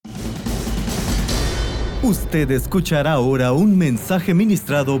Usted escuchará ahora un mensaje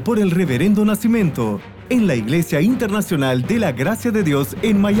ministrado por el Reverendo Nascimento en la Iglesia Internacional de la Gracia de Dios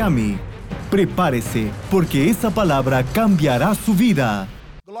en Miami. Prepárese, porque esa palabra cambiará su vida.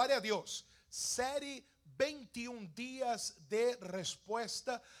 Glória a Deus. Série 21 dias de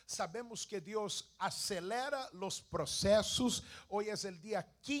resposta. Sabemos que Deus acelera os processos. Hoje é o dia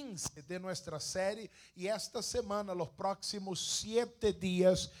 15 de nossa série e esta semana, os próximos 7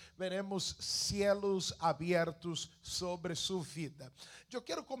 dias, veremos cielos abertos sobre sua vida. Eu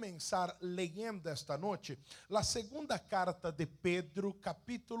quero começar lendo esta noite a segunda carta de Pedro,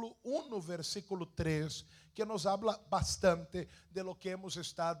 capítulo 1, versículo 3, que nos habla bastante de lo que hemos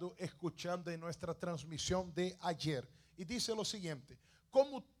estado escuchando en nuestra transmisión de ayer. Y dice lo siguiente: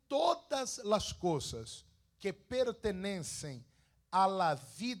 como todas las cosas que pertenecen a la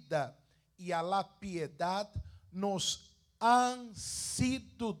vida y a la piedad nos han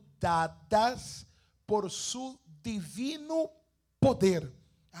sido dadas por su divino poder.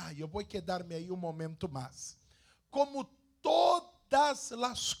 Eu vou quedar-me aí um momento mais. Como todas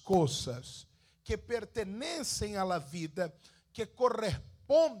las cosas que pertenecem à vida, que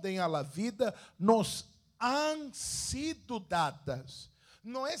correspondem à vida, nos han sido dadas.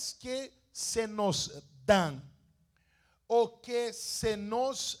 Não é que se nos dan, ou que se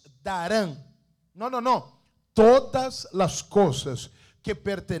nos darão. Não. Todas as coisas que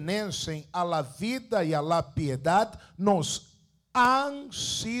pertenecem à vida e à piedade nos han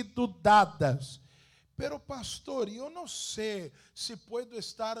sido dadas. Pero pastor, eu não sei se puedo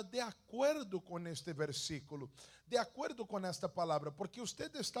estar de acordo com este versículo, de acordo com esta palavra, porque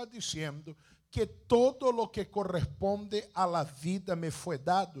usted está dizendo que todo lo que corresponde a la vida me foi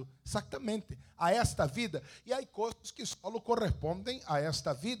dado, exatamente, a esta vida, e há coisas que só correspondem a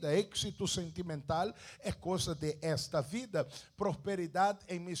esta vida. Éxito sentimental é coisa de esta vida, prosperidade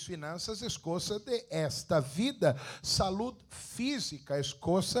em mis finanças é coisa de esta vida, saúde física é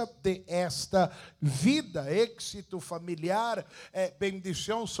coisa de esta vida, éxito familiar,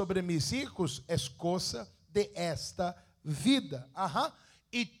 bendição sobre mis filhos é coisa de esta vida.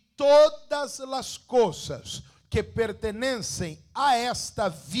 E todas as coisas que pertencem a esta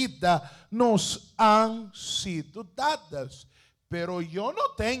vida nos han sido dadas, pero eu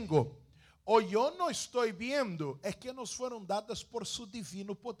não tenho, ou eu não estou vendo, é que nos foram dadas por su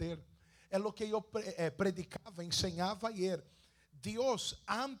divino poder. É o que eu predicava, ensinava ayer. Deus,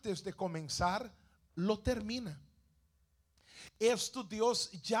 antes de começar, lo termina. Esto Deus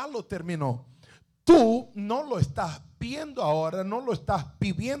já lo terminou. Tú no lo estás viendo ahora, no lo estás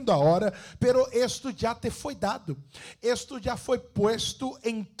viviendo ahora, pero esto ya te fue dado. Esto ya fue puesto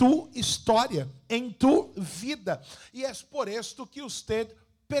en tu historia, en tu vida. Y es por esto que usted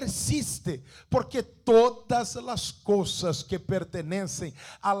persiste, porque todas las cosas que pertenecen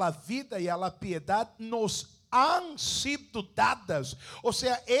a la vida y a la piedad nos han sido dadas, ou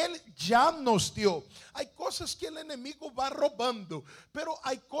seja, Ele já nos deu. Há coisas que o inimigo vai roubando, pero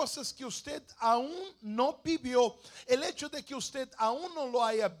há coisas que você aún não viveu. O hecho de que você aún não lo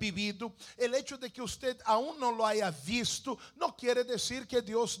haya vivido, o hecho de que você aún não lo haya visto, não quer dizer que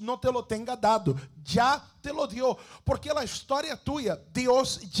Deus não te lo tenha dado. Já te lo deu, porque a história tuya,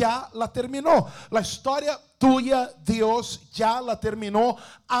 Deus já la terminou. A história tuya, Deus já la terminou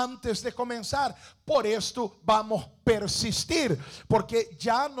antes de começar. Por isto vamos persistir, porque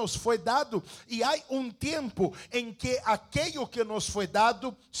já nos foi dado, e há tempo em que aquilo que nos foi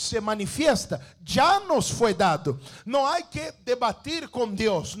dado se manifiesta. Já nos foi dado. Não há que debater com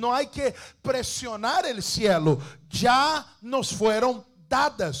Deus, não há que pressionar o cielo. Já nos foram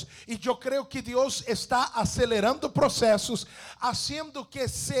dadas, e eu creio que Deus está acelerando processos, haciendo que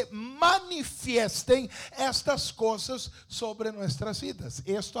se manifestem estas coisas sobre nossas vidas.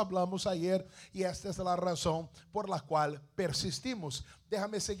 Esto hablamos ayer, e esta é a razão por la qual persistimos.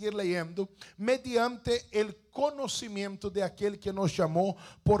 Déjame seguir leyendo. Mediante el conocimiento de aquel que nos chamou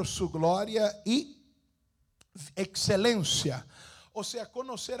por su glória e excelência. Ou seja,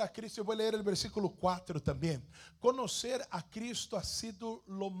 conhecer a Cristo, eu vou ler o versículo 4 também. Conhecer a Cristo ha sido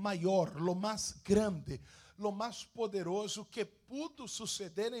lo maior, lo mais grande, lo mais poderoso que pudo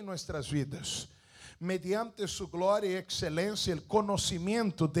suceder em nossas vidas. Mediante su glória e excelência, o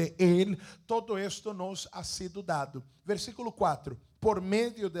conhecimento de Ele, todo esto nos ha sido dado. Versículo 4. Por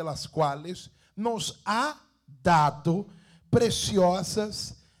meio de las quales nos ha dado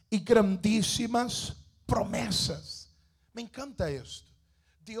preciosas e grandíssimas promessas. Me encanta isto.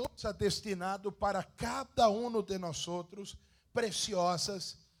 Deus ha destinado para cada de nós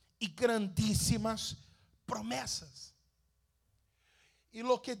preciosas e grandíssimas promessas. E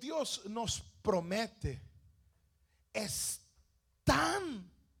lo que Deus nos promete é tão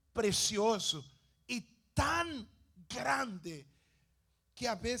precioso e tan grande que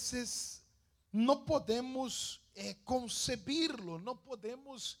a veces no podemos concebirlo, no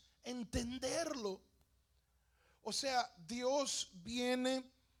podemos entenderlo. O sea, Dios viene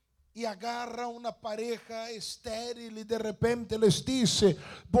y agarra una pareja estéril y de repente les dice: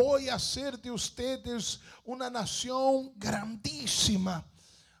 voy a hacer de ustedes una nación grandísima.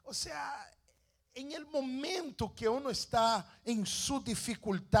 O sea, en el momento que uno está en su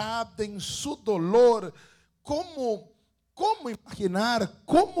dificultad, en su dolor, ¿cómo imaginar,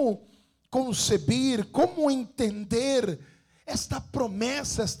 cómo concebir, cómo entender esta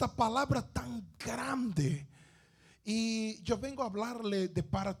promesa, esta palabra tan grande? Y yo vengo a hablarle de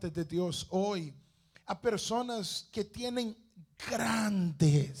parte de Dios hoy a personas que tienen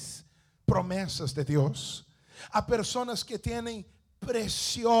grandes promesas de Dios, a personas que tienen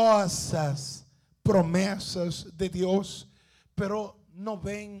preciosas promesas de Dios, pero no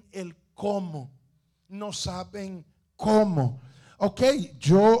ven el cómo, no saben cómo. Ok,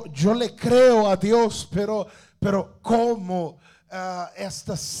 yo le creo a Dios, pero ¿cómo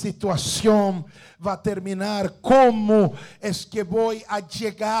esta situación va a terminar? ¿Cómo es que voy a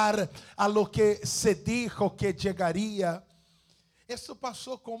llegar a lo que se dijo que llegaría? Esto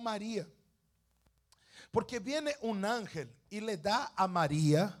pasó con María, porque viene un ángel y le da a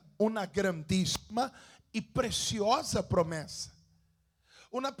María una grandísima y preciosa promesa.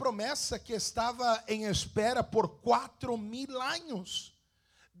 Una promesa que estaba en espera por 4,000 años.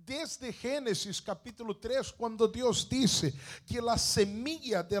 Desde Génesis capítulo 3, cuando Dios dice que la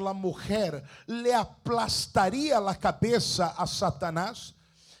semilla de la mujer le aplastaría la cabeza a Satanás,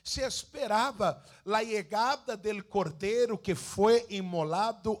 se esperaba la llegada del Cordero que fue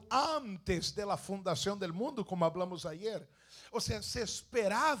inmolado antes de la fundación del mundo, como hablamos ayer. O sea, se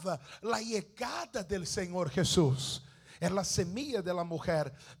esperaba la llegada del Señor Jesús. Es la semilla de la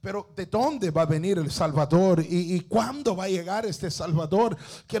mujer. Pero ¿de dónde va a venir el Salvador? ¿Y cuándo va a llegar este Salvador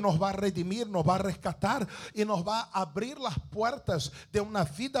que nos va a redimir, nos va a rescatar y nos va a abrir las puertas de una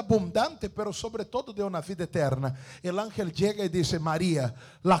vida abundante, pero sobre todo de una vida eterna? El ángel llega y dice: María,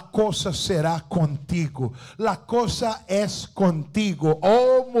 la cosa será contigo. La cosa es contigo.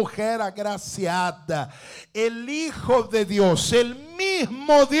 Oh mujer agraciada, el Hijo de Dios, el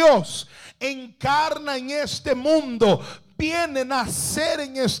mismo Dios, encarna en este mundo, viene a nacer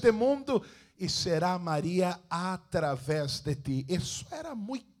en este mundo y será María a través de ti. Eso era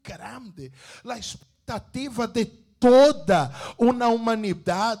muy grande. La expectativa de toda una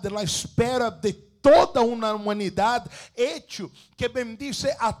humanidad, la espera de toda una humanidad, hecho que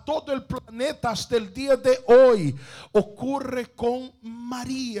bendice a todo el planeta hasta el día de hoy, ocurre con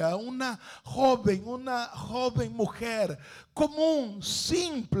María, una joven mujer común,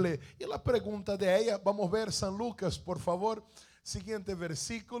 simple. Y la pregunta de ella, vamos a ver San Lucas, por favor, siguiente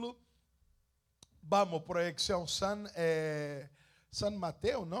versículo. Vamos, proyección San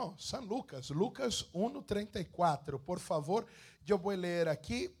Mateo, no, San Lucas, Lucas 1:34, por favor. Yo voy a leer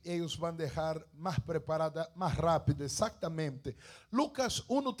aquí, ellos van a dejar más preparada, más rápido, exactamente. Lucas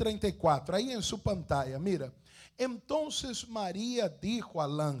 1:34, ahí en su pantalla, mira. Entonces María dijo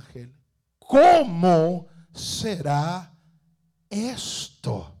al ángel: ¿cómo será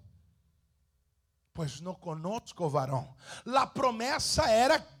esto? Pues no conozco varón. La promesa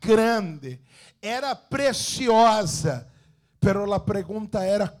era grande, era preciosa, pero la pregunta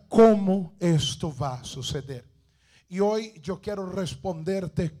era: ¿cómo esto va a suceder? Y hoy yo quiero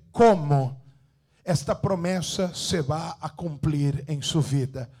responderte cómo esta promesa se va a cumplir en su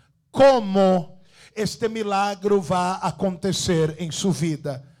vida. Cómo este milagro va a acontecer en su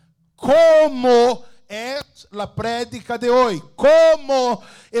vida. Cómo es la prédica de hoy. Cómo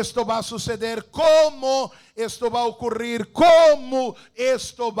esto va a suceder. Cómo esto va a ocurrir. Cómo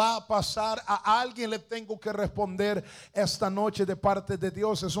esto va a pasar. A alguien le tengo que responder esta noche de parte de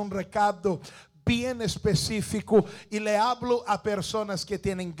Dios. Es un recado bien específico y le hablo a personas que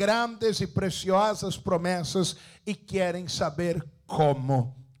tienen grandes y preciosas promesas y quieren saber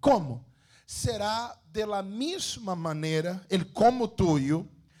cómo. ¿Cómo? Será de la misma manera, el cómo tuyo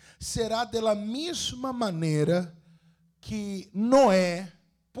será de la misma manera que Noé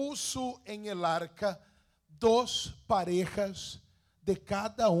puso en el arca 2 parejas de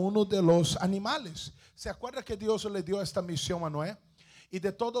cada uno de los animales. ¿Se acuerda que Dios le dio esta misión a Noé? Y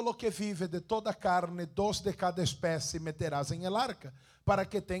de todo lo que vive, de toda carne, 2 de cada especie meterás en el arca, para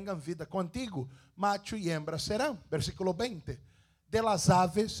que tengan vida contigo. Macho y hembra serán. Versículo 20. De las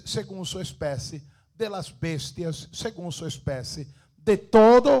aves, según su especie, de las bestias, según su especie, de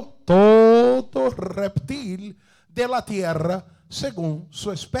todo reptil de la tierra, según su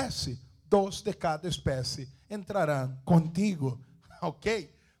especie. 2 de cada especie entrarán contigo. Ok.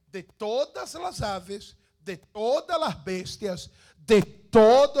 De todas las aves, de todas las bestias, de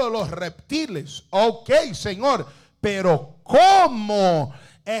todos los reptiles. Ok, Señor, pero ¿cómo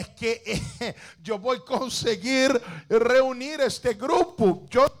es que yo voy a conseguir reunir este grupo?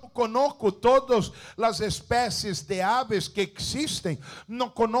 Yo no conozco todas las especies de aves que existen,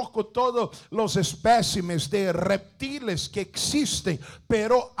 no conozco todos los espécimes de reptiles que existen,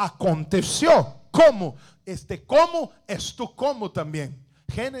 pero aconteció. ¿Cómo? Este cómo es tu cómo también.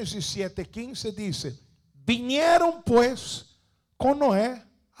 Génesis 7:15 dice: vinieron pues con Noé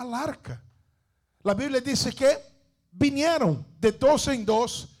al arca. La Biblia dice que vinieron de dos en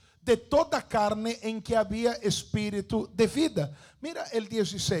dos de toda carne en que había espíritu de vida. Mira el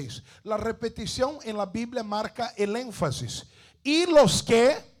 16. La repetición en la Biblia marca el énfasis. Y los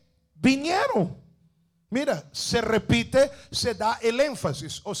que vinieron. Mira, se repite, se da el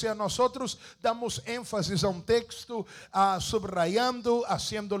énfasis. O sea, nosotros damos énfasis a un texto, subrayando,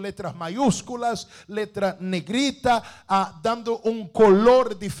 haciendo letras mayúsculas, letra negrita, dando un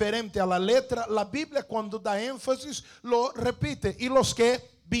color diferente a la letra. La Biblia, cuando da énfasis, lo repite. Y los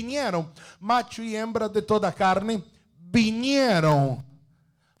que vinieron, macho y hembra de toda carne, vinieron.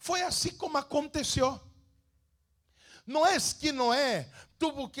 Fue así como aconteció. No es que Noé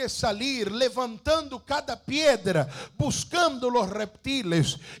tuvo que salir levantando cada piedra, buscando los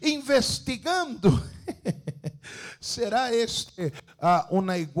reptiles, investigando. ¿Será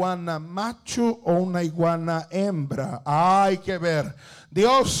una iguana macho o una iguana hembra? Hay que ver.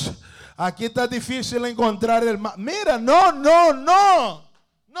 Dios, aquí está difícil encontrar el mira, no,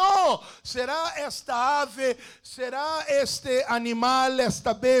 será esta ave, será este animal,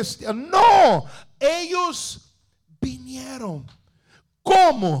 esta bestia. No, ellos vinieron.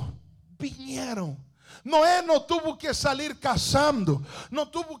 ¿Cómo? Vinieron. Noé no tuvo que salir cazando, no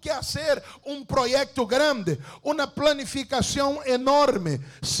tuvo que hacer un proyecto grande, una planificación enorme.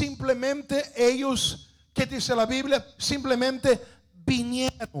 Simplemente ellos, ¿qué dice la Biblia? Simplemente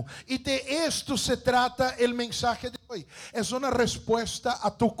vinieron. Y de esto se trata el mensaje de hoy. Es una respuesta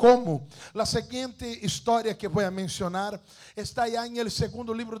a tu cómo. La siguiente historia que voy a mencionar está ya en el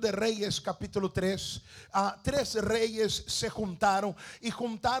segundo libro de Reyes, capítulo 3. Tres reyes se juntaron y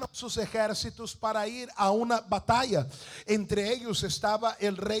juntaron sus ejércitos para ir a una batalla. Entre ellos estaba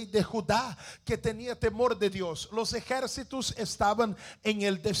el rey de Judá, que tenía temor de Dios. Los ejércitos estaban en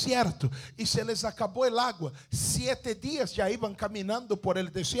el desierto y se les acabó el agua. 7 días ya iban caminando por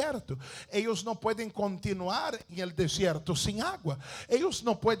el desierto. Ellos no pueden continuar en el desierto sin agua. Ellos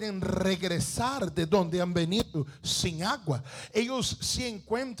no pueden regresar de donde han venido sin agua. Ellos, si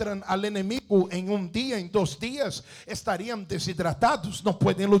encuentran al enemigo en un día, en 2 días, estarían deshidratados. No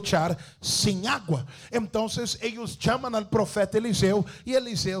pueden luchar sin agua. Entonces ellos llaman al profeta Eliseo y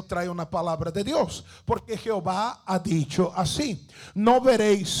Eliseo trae una palabra de Dios, porque Jehová ha dicho así: no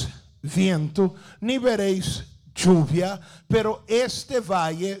veréis viento ni veréis lluvia, pero este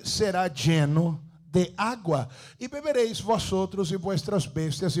valle será lleno de agua, y beberéis vosotros y vuestras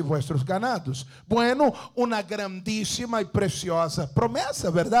bestias y vuestros ganados. Bueno, una grandísima y preciosa promesa,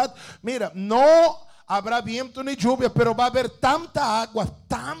 ¿verdad? Mira, no habrá viento ni lluvia, pero va a haber tanta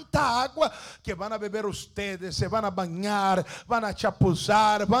agua que van a beber ustedes, se van a bañar, van a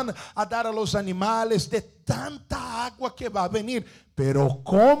chapuzar, van a dar a los animales de tanta agua que va a venir. Pero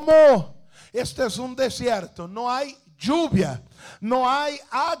 ¿cómo? Este es un desierto, no hay lluvia, no hay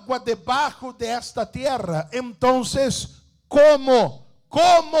agua debajo de esta tierra. Entonces, ¿cómo?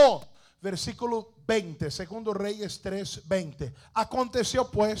 Versículo 20, segundo Reyes 3:20. Aconteció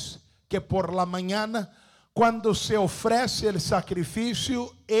pues que por la mañana, cuando se ofrece el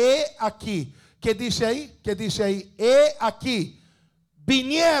sacrificio, he aquí. ¿Qué dice ahí? He aquí,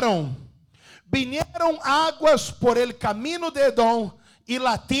 vinieron aguas por el camino de Edom, y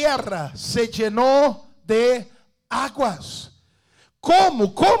la tierra se llenó de aguas.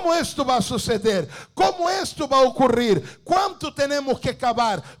 ¿Cómo esto va a suceder? ¿Cómo esto va a ocurrir? ¿Cuánto tenemos que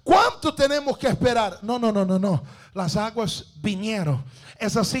cavar? ¿Cuánto tenemos que esperar? No. Las aguas vinieron.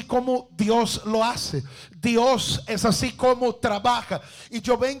 Es así como Dios lo hace. Dios es así como trabaja. Y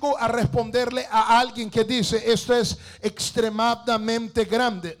yo vengo a responderle a alguien que dice: esto es extremadamente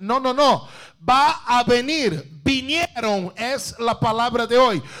grande. No. Va a venir. Vinieron es la palabra de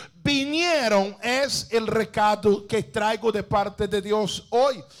hoy. Vinieron es el recado que traigo de parte de Dios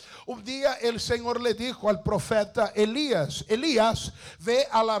hoy. Un día el Señor le dijo al profeta Elías: ve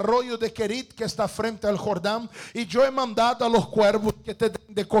al arroyo de Querit que está frente al Jordán, y yo he mandado a los cuervos que te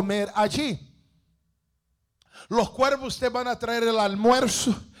den de comer allí. Los cuervos te van a traer el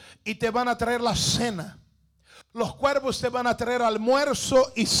almuerzo y te van a traer la cena. Los cuervos te van a traer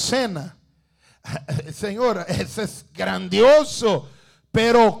almuerzo y cena. Señor, eso es grandioso.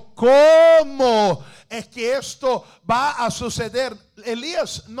 Pero ¿cómo es que esto va a suceder.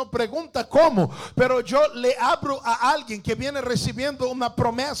 Elías no pregunta cómo, pero yo le abro a alguien que viene recibiendo una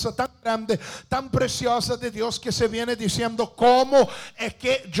promesa tan grande, tan preciosa de Dios, que se viene diciendo: ¿cómo es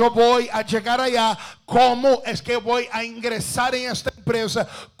que yo voy a llegar allá? ¿Cómo es que voy a ingresar en esta empresa?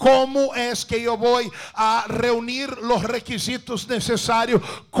 ¿Cómo es que yo voy a reunir los requisitos necesarios?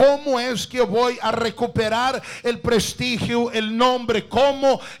 ¿Cómo es que yo voy a recuperar el prestigio, el nombre?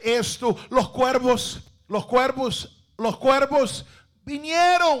 ¿Cómo esto? Los cuervos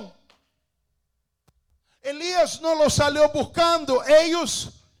vinieron. Elías no los salió buscando,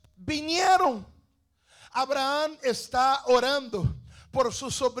 ellos vinieron. Abraham está orando por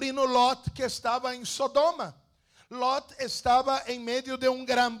su sobrino Lot, que estaba en Sodoma. Lot estaba en medio de un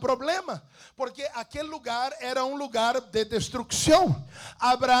gran problema, porque aquel lugar era un lugar de destrucción.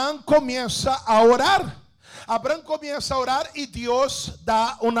 Abraham comienza a orar. Y Dios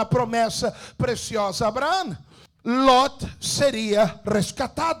da una promesa preciosa a Abraham. Lot sería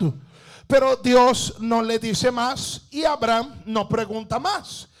rescatado, pero Dios no le dice más y Abraham no pregunta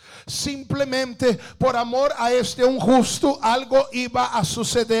más. Simplemente por amor a un justo, algo iba a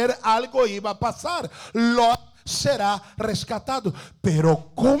suceder, algo iba a pasar. Lot será rescatado,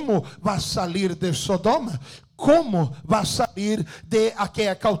 pero ¿cómo va a salir de Sodoma? ¿Cómo va a salir de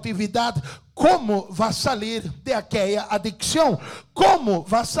aquella cautividad? ¿Cómo va a salir de aquella adicción? ¿Cómo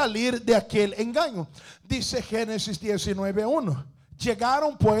va a salir de aquel engaño? Dice Génesis 19:1.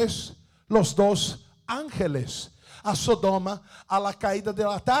 Llegaron pues los dos ángeles a Sodoma a la caída de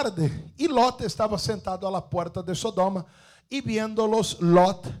la tarde, y Lot estaba sentado a la puerta de Sodoma, y viéndolos,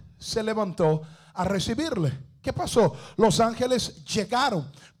 Lot se levantó a recibirle. ¿Qué pasó? Los ángeles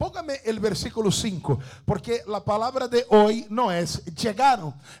llegaron. Póngame el versículo 5, porque la palabra de hoy no es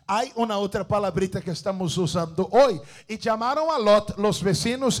llegaron. Hay una otra palabrita que estamos usando hoy. Y llamaron a Lot los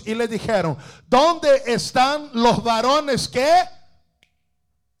vecinos y le dijeron: ¿dónde están los varones que?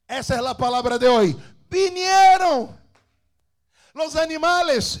 Esa es la palabra de hoy. Vinieron. Los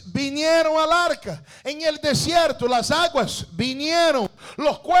animales vinieron al arca. En el desierto las aguas vinieron.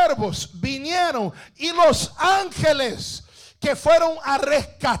 Los cuervos vinieron. Y los ángeles que fueron a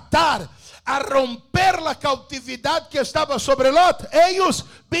rescatar, a romper la cautividad que estaba sobre Lot, ellos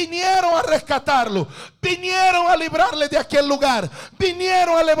vinieron a rescatarlo, vinieron a librarle de aquel lugar,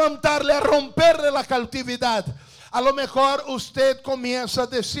 vinieron a levantarle, a romperle la cautividad. A lo mejor usted comienza a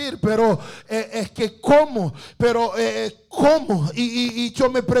decir: pero es que ¿cómo? Pero ¿cómo? Y yo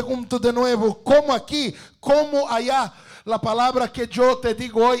me pregunto de nuevo: ¿cómo aquí? ¿Cómo allá? La palabra que yo te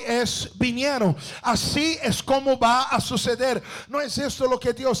digo hoy es: vinieron. Así es como va a suceder. ¿No es esto lo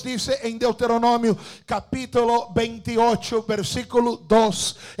que Dios dice en Deuteronomio capítulo 28 versículo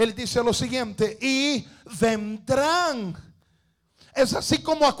 2? Él dice lo siguiente: y vendrán. Es así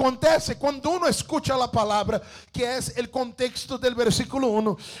como acontece cuando uno escucha la palabra, que es el contexto del versículo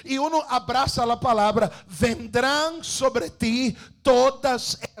 1, y uno abraza la palabra. Vendrán sobre ti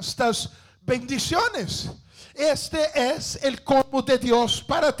todas estas bendiciones. Este es el cómo de Dios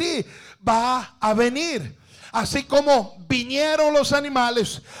para ti. Va a venir. Así como vinieron los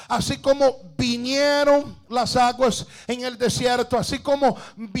animales, así como vinieron las aguas en el desierto, así como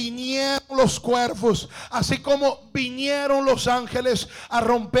vinieron los cuervos, así como vinieron los ángeles a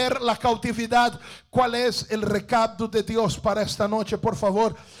romper la cautividad. ¿Cuál es el recado de Dios para esta noche? Por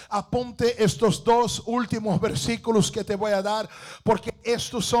favor, apunte estos dos últimos versículos que te voy a dar, porque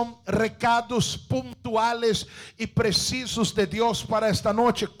estos son recados puntuales y precisos de Dios para esta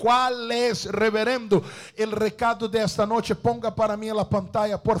noche. ¿Cuál es, reverendo, el recado de esta noche? Ponga para mí en la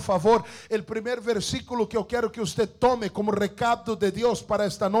pantalla, por favor, el primer versículo que yo quiero que usted tome como recado de Dios para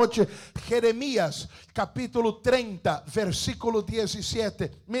esta noche. Jeremías capítulo 30 versículo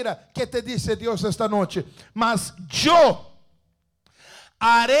 17. Mira, ¿qué te dice Dios esta noche? Mas yo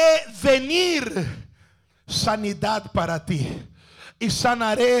haré venir sanidad para ti y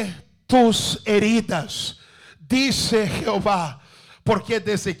sanaré tus heridas, dice Jehová. Porque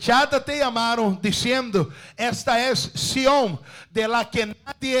desechada te llamaron, diciendo: esta es Sión, de la que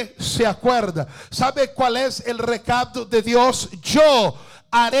nadie se acuerda. ¿Sabe cuál es el recado de Dios? Yo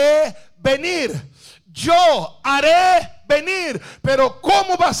haré venir. Yo haré venir. Pero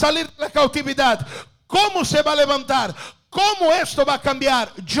 ¿cómo va a salir la cautividad? ¿Cómo se va a levantar? ¿Cómo esto va a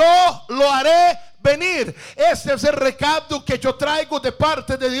cambiar? Yo lo haré venir. Este es el recado que yo traigo de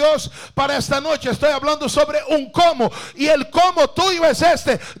parte de Dios para esta noche. Estoy hablando sobre un cómo, y el cómo tuyo es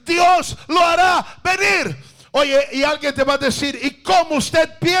este: Dios lo hará venir. Oye, y alguien te va a decir: ¿y cómo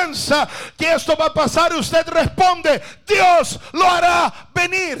usted piensa que esto va a pasar? Y usted responde: Dios lo hará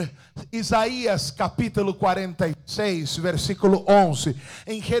venir. Isaías capítulo 46, versículo 11.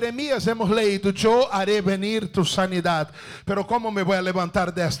 En Jeremías hemos leído: yo haré venir tu sanidad. Pero ¿cómo me voy a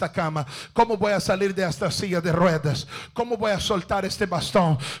levantar de esta cama? ¿Cómo voy a salir de esta silla de ruedas? ¿Cómo voy a soltar este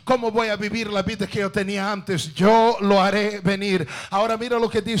bastón? ¿Cómo voy a vivir la vida que yo tenía antes? Yo lo haré venir. Ahora mira lo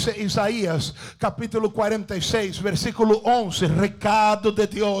que dice Isaías capítulo 46, versículo 11. Recado de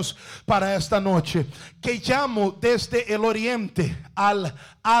Dios para esta noche: que llamo desde el oriente al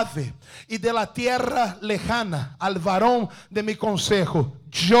ave, y de la tierra lejana al varón de mi consejo.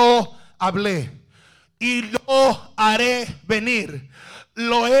 Yo hablé y lo haré venir.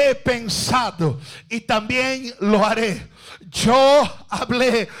 Lo he pensado y también lo haré. Yo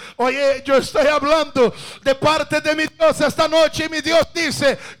hablé. Oye, yo estoy hablando de parte de mi Dios esta noche, y mi Dios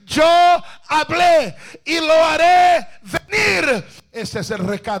dice: yo hablé y lo haré venir. Este es el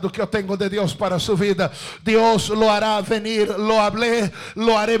recado que yo tengo de Dios para su vida. Dios lo hará venir. Lo hablé,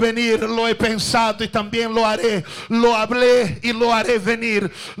 lo haré venir. Lo he pensado y también lo haré. Lo hablé y lo haré venir.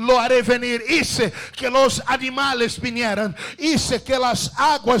 Lo haré venir. Hice que los animales vinieran. Hice que las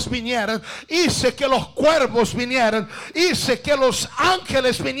aguas vinieran. Hice que los cuervos vinieran. Hice que los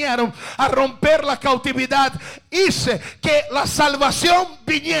ángeles vinieran a romper la cautividad. Hice que la salvación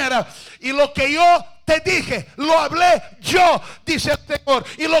viniera. Y lo que yo te dije, lo hablé yo, dice el Señor.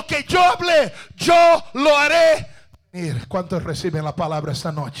 Y lo que yo hablé, yo lo haré venir. ¿Cuántos reciben la palabra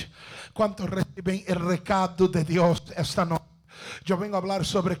esta noche? ¿Cuántos reciben el recado de Dios esta noche? Yo vengo a hablar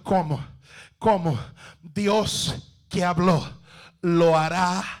sobre cómo Dios que habló lo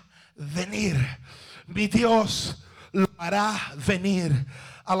hará venir. Mi Dios lo hará venir.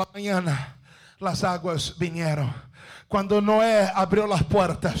 A la mañana las aguas vinieron. Cuando Noé abrió las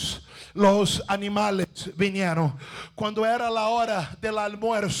puertas, los animales vinieron. Cuando era la hora del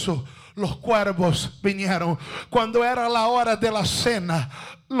almuerzo, los cuervos vinieron. Cuando era la hora de la cena,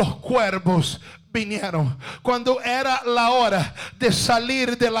 los cuervos vinieron. Cuando era la hora de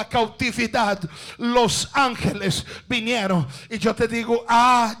salir de la cautividad, los ángeles vinieron. Y yo te digo,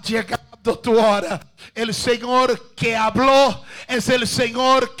 ha llegado tu hora. El Señor que habló es el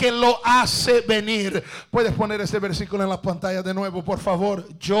Señor que lo hace venir. Puedes poner ese versículo en la pantalla de nuevo, por favor.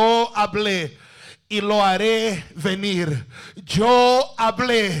 Yo hablé y lo haré venir. Yo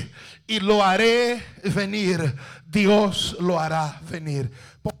hablé y lo haré venir. Dios lo hará venir.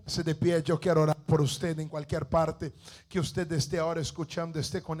 Póngase de pie. Yo quiero orar por usted en cualquier parte que usted esté ahora escuchando,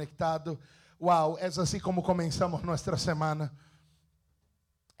 esté conectado. Wow, es así como comenzamos nuestra semana.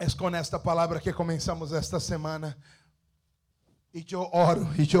 Es con esta palabra que comenzamos esta semana. Y yo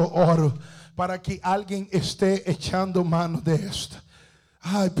oro para que alguien esté echando mano de esto.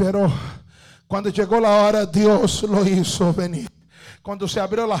 Ay, pero cuando llegó la hora, Dios lo hizo venir. Cuando se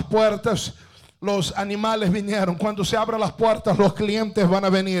abrió las puertas, los animales vinieron. Cuando se abren las puertas, los clientes van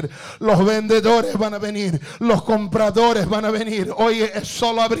a venir. Los vendedores van a venir. Los compradores van a venir. Oye, es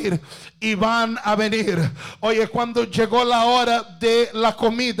solo abrir y van a venir. Oye, cuando llegó la hora de la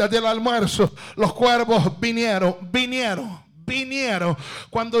comida, del almuerzo, los cuervos vinieron.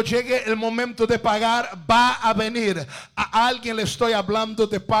 Cuando llegue el momento de pagar, va a venir. A alguien le estoy hablando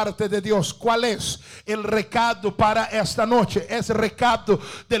de parte de Dios. ¿Cuál es el recado para esta noche? Es el recado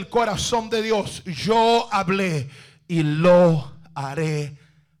del corazón de Dios. Yo hablé y lo haré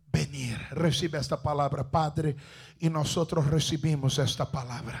venir. Recibe esta palabra, Padre, y nosotros recibimos esta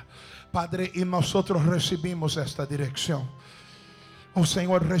palabra. Padre, y nosotros recibimos esta dirección. Oh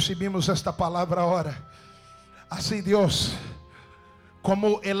Señor, recibimos esta palabra ahora. Así, Dios,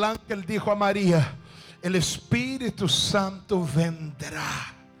 como el ángel dijo a María, el Espíritu Santo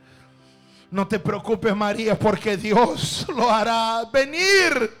vendrá. No te preocupes, María, porque Dios lo hará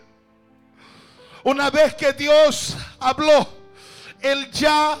venir. Una vez que Dios habló, Él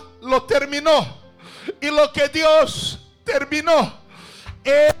ya lo terminó. Y lo que Dios terminó,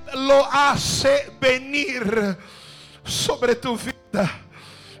 Él lo hace venir sobre tu vida.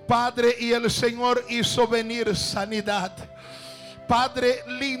 Padre, y el Señor hizo venir sanidad. Padre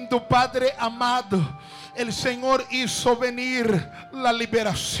lindo, Padre amado, el Señor hizo venir la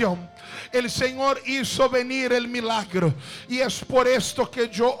liberación. El Señor hizo venir el milagro. Y es por esto que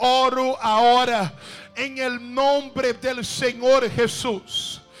yo oro ahora en el nombre del Señor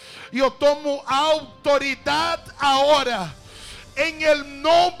Jesús. Yo tomo autoridad ahora en el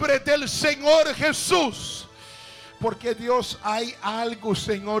nombre del Señor Jesús. Porque Dios, hay algo,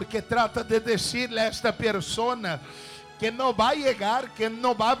 Señor, que trata de decirle a esta persona que no va a llegar, que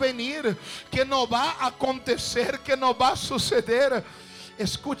no va a venir, que no va a acontecer, que no va a suceder.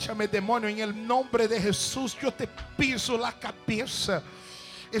 Escúchame, demonio, en el nombre de Jesús yo te piso la cabeza.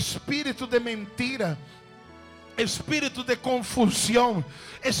 Espíritu de mentira, espírito de confusão,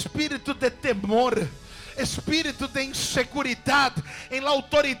 espírito de temor, espírito de inseguridade, em la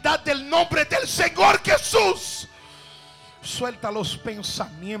autoridade del nombre del Senhor Jesus. Suelta los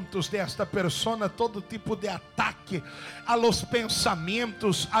pensamientos de esta persona, todo tipo de ataque a los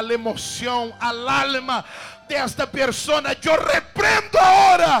pensamientos, a la emoción, al alma de esta persona. Yo reprendo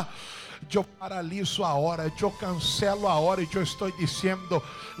ahora, yo paralizo ahora, yo cancelo ahora, y yo estoy diciendo: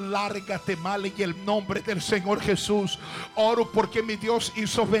 lárgate mal en el nombre del Señor Jesús. Oro porque mi Dios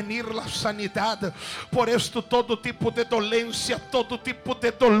hizo venir la sanidad. Por esto todo tipo de dolencia, todo tipo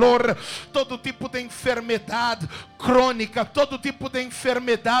de dolor, todo tipo de enfermedad crônica, todo tipo de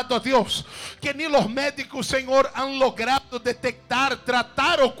enfermedad, oh Dios, que ni los médicos, Señor, han logrado detectar,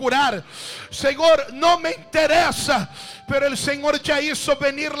 tratar o curar. Señor, no me interesa, pero el Señor ya hizo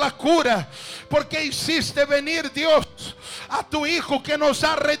venir la cura, porque hiciste venir, Dios, a tu Hijo que nos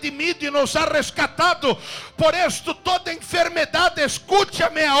ha redimido y nos ha rescatado. Por esto toda enfermedad,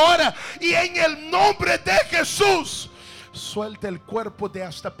 escúchame ahora, y en el nombre de Jesús, suelta el cuerpo de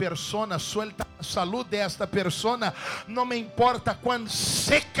esta persona, suelta la salud de esta persona. No me importa cuán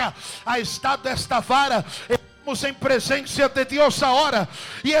seca ha estado esta vara. Estamos em presença de Deus agora,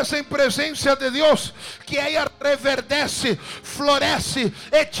 e essa em presença de Deus, que ela reverdece, floresce,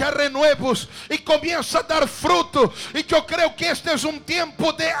 echa renuevos e começa a dar fruto. E eu creio que este é um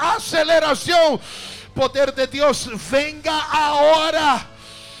tempo de aceleração. Poder de Deus, venga agora.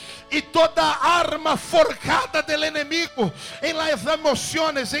 E toda arma forjada del enemigo en las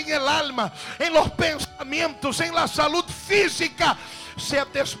emociones, en el alma, en los pensamientos, en la salud física, sea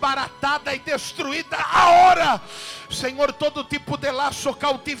desbaratada e destruída agora. Senhor, todo tipo de laço,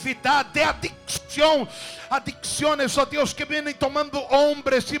 cautividade, de adicção, adicciones, oh Deus, que vienen tomando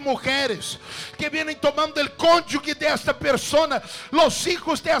hombres e mulheres, que vienen tomando el cónyuge de esta persona, los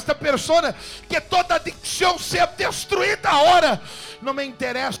hijos de esta persona, que toda adicção sea destruída agora. Não me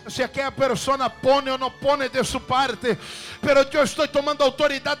interessa se aquela persona pone ou não pone de sua parte, pero eu estou tomando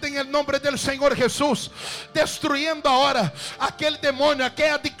autoridade em nome do Senhor Jesus, destruyendo agora aquele demônio,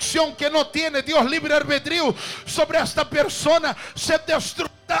 aquela adicção que não tem Deus livre albedrío sobre esta persona, se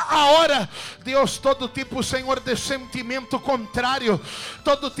destruída agora. Deus, todo tipo, Senhor, de sentimento contrário,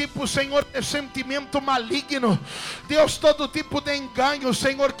 todo tipo, Senhor, de sentimento maligno, Deus, todo tipo de engano,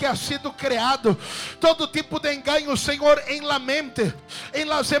 Senhor, que ha sido criado, todo tipo de engano, Senhor, em la mente, em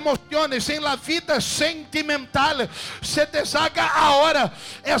las emociones, em la vida sentimental, se deshaga agora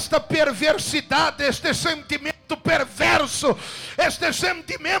esta perversidade, este sentimento perverso, este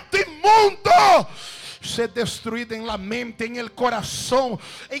sentimento imundo, ser destruído en la mente, en el corazón,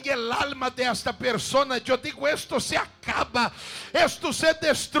 en el alma de esta persona. Yo digo, esto se acaba, esto se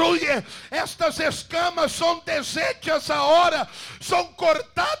destruye, estas escamas son deshechas ahora, son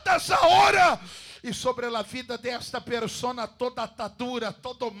cortadas ahora. E sobre a vida desta persona, toda atadura,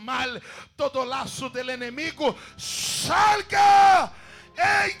 todo mal, todo laço del enemigo, salga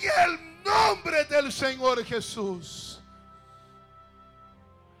en el nombre del Señor Jesús.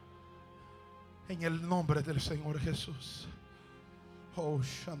 En el nombre del Señor Jesús. Oh,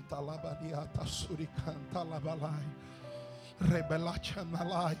 Shantalabariata Suricanta Labalai.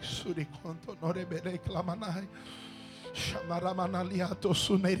 Rebelachanalai Suricanto Norebere Clamanai. Shamaramanaliato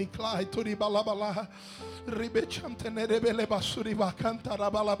Sunericlai Turibalabalá. Ribechantenerebele Basuriba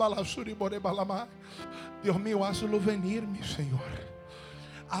Cantarabalabala Suriborebalamai. Deus mío, hazlo venir, mi Señor.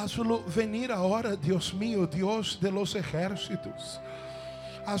 Hazlo venir ahora, Dios mío, Dios de los ejércitos.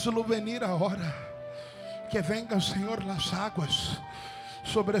 Hazlo venir agora, que vengan, Senhor, las aguas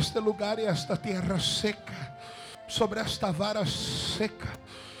sobre este lugar e esta tierra seca, sobre esta vara seca,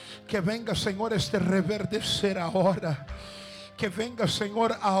 que venga, Senhor, este reverdecer agora, que venga,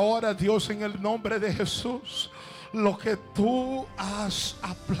 Senhor, ahora, Dios, en el nombre de Jesús, lo que tú has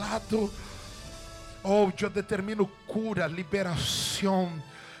hablado. Oh, eu determino cura, liberação,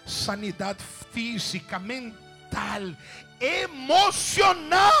 sanidade física, mental,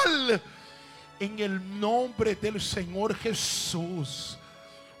 emocional, en el nombre del Señor Jesús.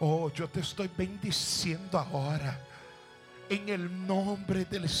 Oh, yo te estoy bendiciendo ahora, en el nombre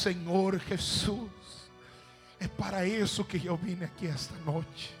del Señor Jesús. Es para eso que yo vine aquí esta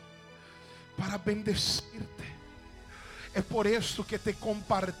noche, para bendecirte. Es por eso que te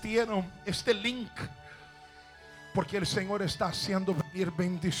compartieron este link, porque el Señor está haciendo venir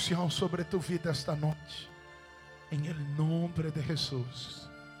bendición sobre tu vida esta noche. En el nombre de Jesús.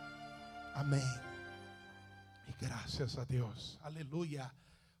 Amén. Y gracias a Dios. Aleluya.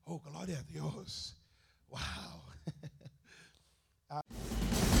 Oh, gloria a Dios. Wow.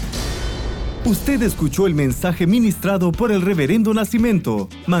 Usted escuchó el mensaje ministrado por el Reverendo Nascimento.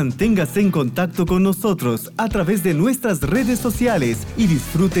 Manténgase en contacto con nosotros a través de nuestras redes sociales y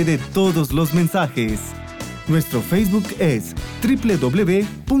disfrute de todos los mensajes. Nuestro Facebook es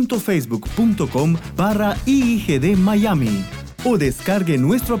www.facebook.com/IIGD Miami o descargue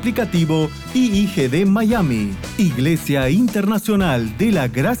nuestro aplicativo IIGD Miami, Iglesia Internacional de la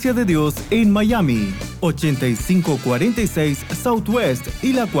Gracia de Dios en Miami, 8546 Southwest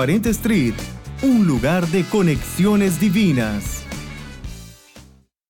y la 40 Street, un lugar de conexiones divinas.